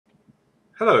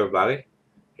Hello, everybody.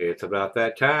 It's about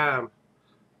that time.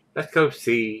 Let's go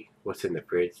see what's in the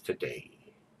fridge today.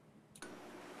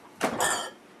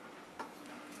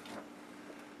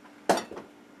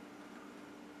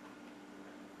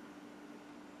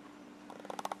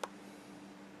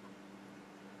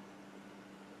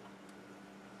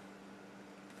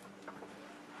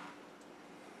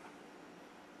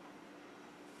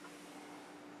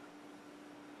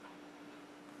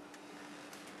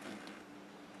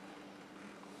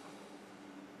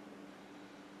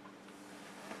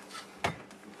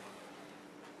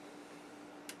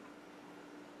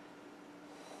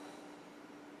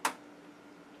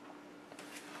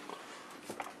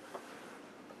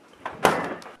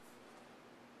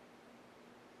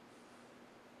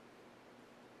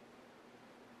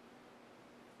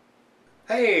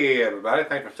 Hey everybody,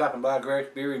 thanks for stopping by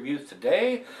Gregsbeerreviews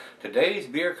today. Today's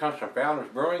beer comes from Founders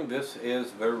Brewing. This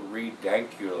is the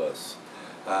ReDANKulous.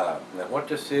 Now what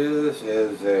this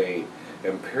is a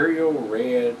Imperial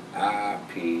Red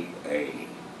IPA.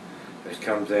 This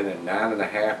comes in at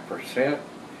 9.5%,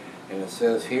 and it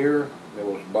says here it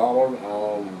was bottled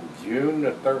on June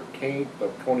the 13th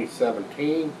of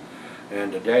 2017,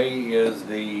 and today is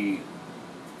the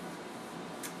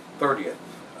 30th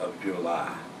of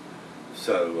July.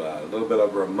 So a little bit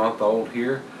over a month old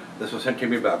here. This was sent to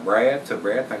me by Brad. So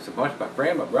Brad, thanks a bunch, my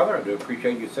friend, my brother. I do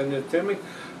appreciate you sending it to me.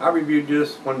 I reviewed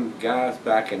this one, guys,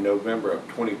 back in November of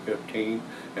 2015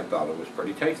 and thought it was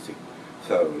pretty tasty.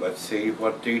 So let's see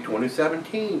what the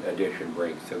 2017 edition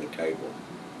brings to the table.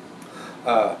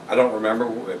 I don't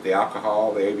remember if the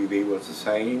alcohol, the ABV was the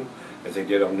same as they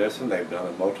did on this one. They've done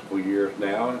it multiple years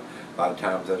now. A lot of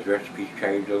times those recipes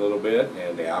change a little bit,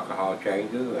 and the alcohol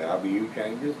changes, the IBU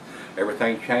changes.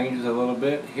 Everything changes a little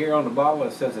bit. Here on the bottle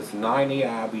it says it's 90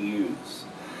 IBUs.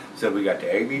 So we got the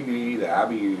ABV, the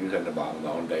IBUs, and the bottle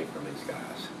on date from these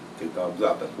guys. 2 thumbs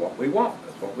up. That's what we want.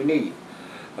 That's what we need.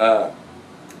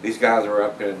 These guys are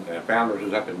up in, Founders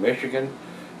is up in Michigan.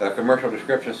 The commercial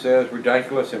description says,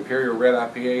 ReDANKulous Imperial Red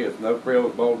IPA is no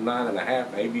frills, bold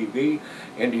 9.5 ABV.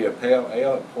 India Pale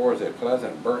Ale. It pours a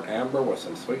pleasant burnt amber with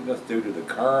some sweetness due to the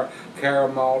caramel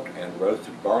malt and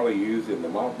roasted barley used in the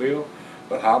malt bill.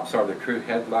 But hops are the true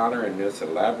headliner in this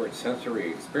elaborate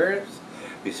sensory experience.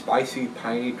 The spicy,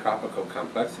 piney, tropical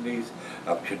complexities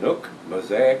of Chinook,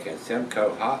 Mosaic, and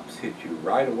Simcoe hops hit you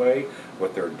right away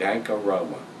with their dank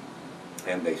aroma,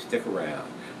 and they stick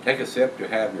around. Take a sip to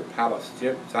have your palate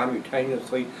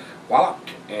simultaneously walloped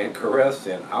and caressed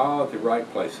in all the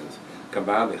right places.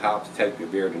 Combine the hops to take the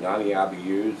beer to 90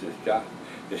 IBUs.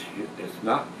 It's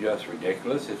not just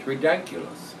ridiculous, it's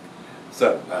ReDANKulous.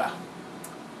 So,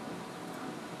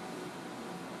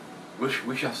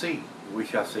 we shall see. We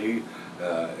shall see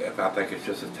if I think it's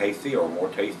just as tasty or more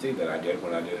tasty than I did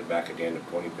when I did it back at the end of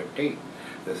 2015.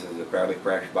 This is a fairly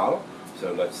fresh bottle,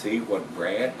 so let's see what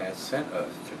Brad has sent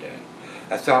us today.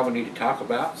 That's all we need to talk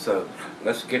about, so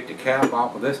let's get the cap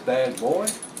off of this bad boy.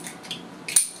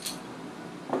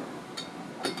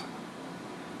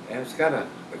 And it's got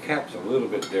the cap's a little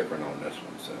bit different on this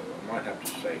one, so I might have to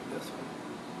save this one.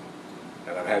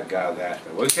 And I've had guys ask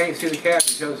me, well, you can't see the cap,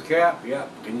 you shows the cap. Yeah,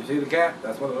 can you see the cap?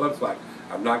 That's what it looks like.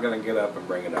 I'm not going to get up and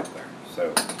bring it up there.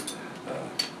 So,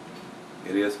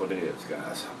 it is what it is,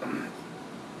 guys.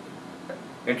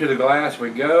 Into the glass we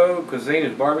go. Cuisine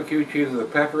is barbecue. Cheeses are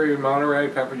peppery, Monterey,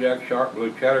 pepper jack, sharp,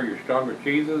 blue cheddar, your stronger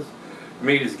cheeses.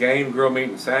 Meat is game, grilled meat,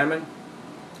 and salmon.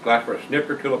 Glass for a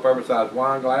snifter, tulip oversized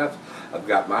wine glass. I've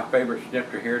got my favorite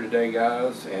snifter here today,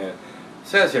 guys. And it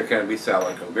says here, can it be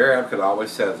sour? Because Beer Advocate always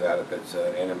says that if it's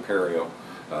an Imperial,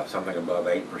 something above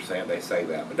 8%, they say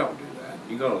that. But don't do that.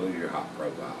 You're going to lose your hop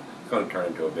profile. It's going to turn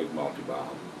into a big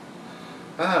multi-bomb.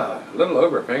 A little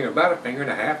over a finger, about a finger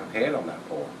and a half of head on that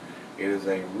pour. It is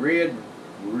a red.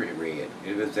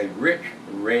 It is a rich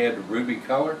red ruby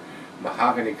color,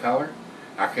 mahogany color.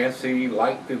 I can see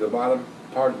light through the bottom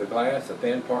part of the glass, the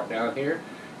thin part down here,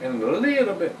 and a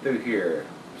little bit through here.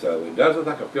 So it does look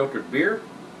like a filtered beer.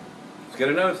 Let's get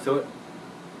a nose to it.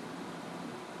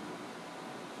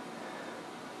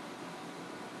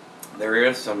 There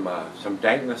is some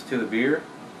dankness to the beer.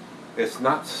 It's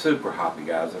not super hoppy,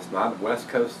 guys. It's not West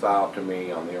Coast style to me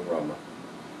on the aroma.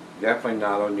 Definitely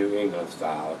not a New England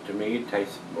style. To me, it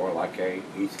tastes more like a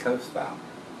East Coast style.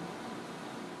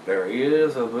 There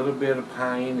is a little bit of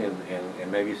pine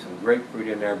and maybe some grapefruit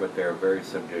in there, but they're very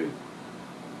subdued.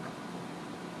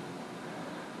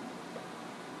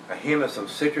 A hint of some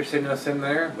citrusiness in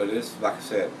there, but it's, like I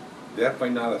said,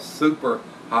 definitely not a super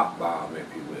hot bomb, if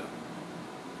you will.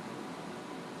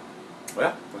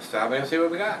 Well, let's dive in and see what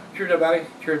we got. Cheers, everybody.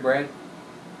 Cheers, Brad.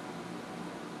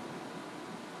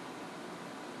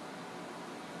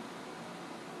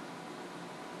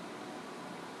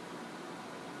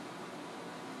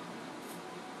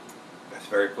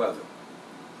 very pleasant.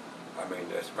 I mean,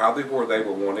 that's probably where they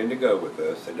were wanting to go with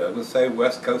this. It doesn't say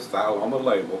West Coast style on the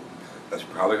label. That's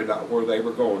probably not where they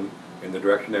were going, in the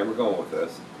direction they were going with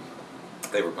this.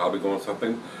 They were probably going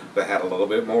something that had a little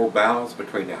bit more balance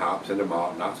between the hops and the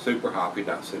malt. Not super hoppy,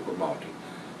 not super malty.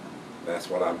 That's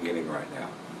what I'm getting right now.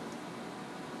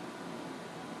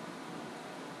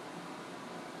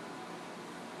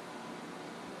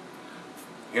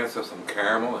 Hints of some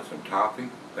caramel and some toffee,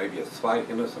 maybe a slight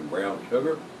hint of some brown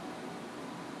sugar.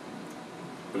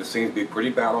 But it seems to be pretty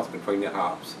balanced between the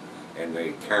hops and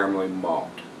the caramelly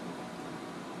malt.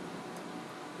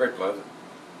 Very pleasant.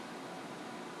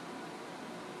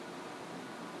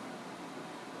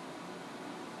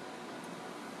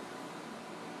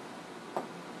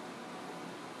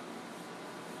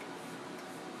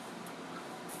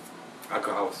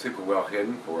 Alcohol is super well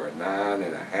hidden for a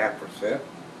 9.5%.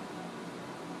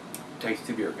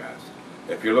 Tasty beer, guys.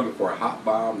 If you're looking for a hot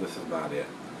bomb, this is not it.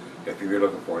 If you're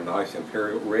looking for a nice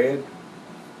Imperial Red,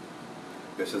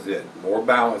 this is it. More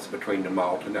balance between the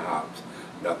malt and the hops.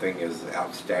 Nothing is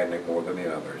outstanding more than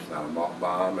the other. It's not a malt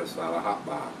bomb, it's not a hot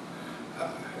bomb.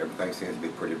 Everything seems to be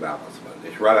pretty balanced. But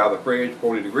it's right out of the fridge,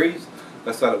 40 degrees.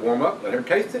 Let's let it warm up, let her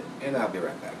taste it, and I'll be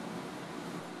right back.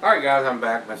 Alright guys, I'm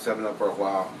back. Been setting up for a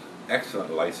while.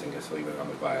 Excellent lacing, just leave it on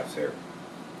the glass here.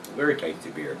 Very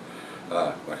tasty beer.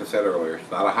 Like I said earlier,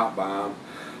 it's not a hot bomb,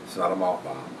 it's not a malt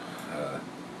bomb.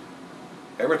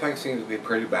 Everything seems to be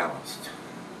pretty balanced.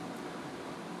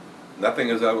 Nothing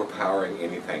is overpowering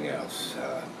anything else.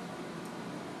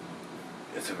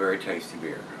 It's a very tasty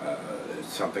beer.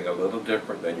 It's something a little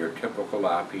different than your typical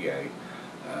IPA,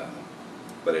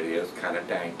 but it is kind of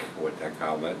dank, what they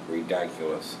call it,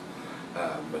 ReDANKulous.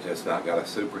 But it's not got a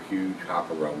super huge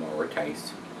hop aroma or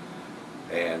taste,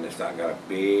 and it's not got a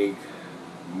big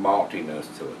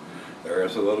maltiness to it. There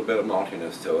is a little bit of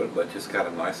maltiness to it, but just got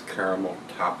a nice caramel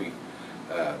toppy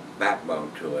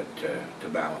backbone to it to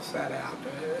balance that out.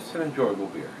 It's an enjoyable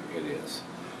beer. It is.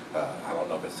 I don't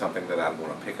know if it's something that I'd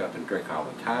want to pick up and drink all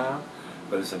the time,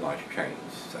 but it's a nice change.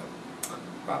 So,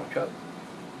 final chug.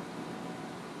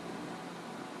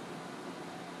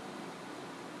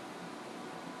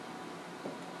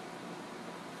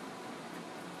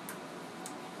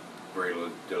 Very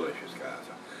delicious, guys.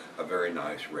 A very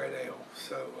nice red ale.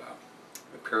 So,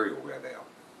 Imperial Red Ale.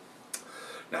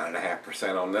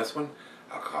 9.5% on this one.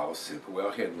 Alcohol is super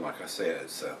well hidden, like I said.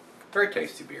 So, very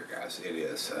tasty beer, guys. It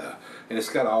is. And it's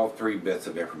got all three bits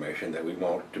of information that we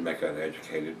want to make an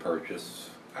educated purchase.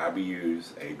 IBUs,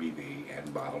 ABV,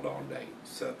 and bottled on date.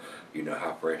 So, you know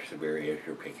how fresh the beer is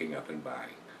you're picking up and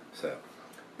buying. So,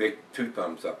 big 2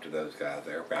 thumbs up to those guys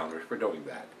there, founders, for doing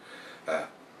that.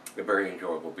 A very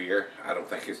enjoyable beer. I don't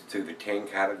think it's to the 10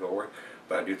 category,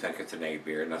 but I do think it's an A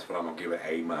beer, and that's what I'm going to give it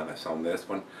A- on this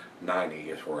one. 90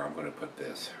 is where I'm going to put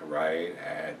this, right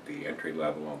at the entry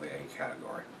level on the A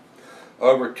category.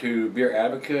 Over to Beer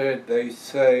Advocate, they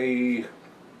say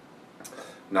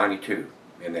 92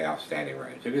 in the outstanding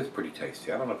range. It is pretty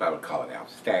tasty. I don't know if I would call it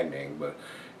outstanding, but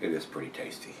it is pretty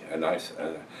tasty. A nice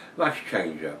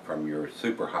change up from your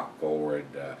super hop forward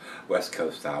West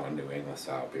Coast style and New England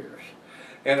style beers.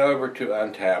 And over to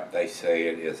Untappd, they say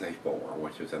it is a 4,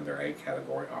 which is in their A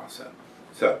category also.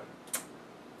 So,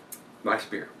 nice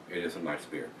beer. It is a nice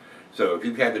beer. So, if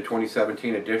you've had the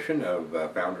 2017 edition of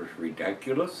Founders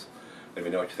ReDANKulous, let me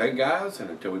know what you think, guys.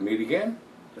 And until we meet again,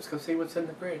 let's go see what's in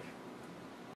the fridge.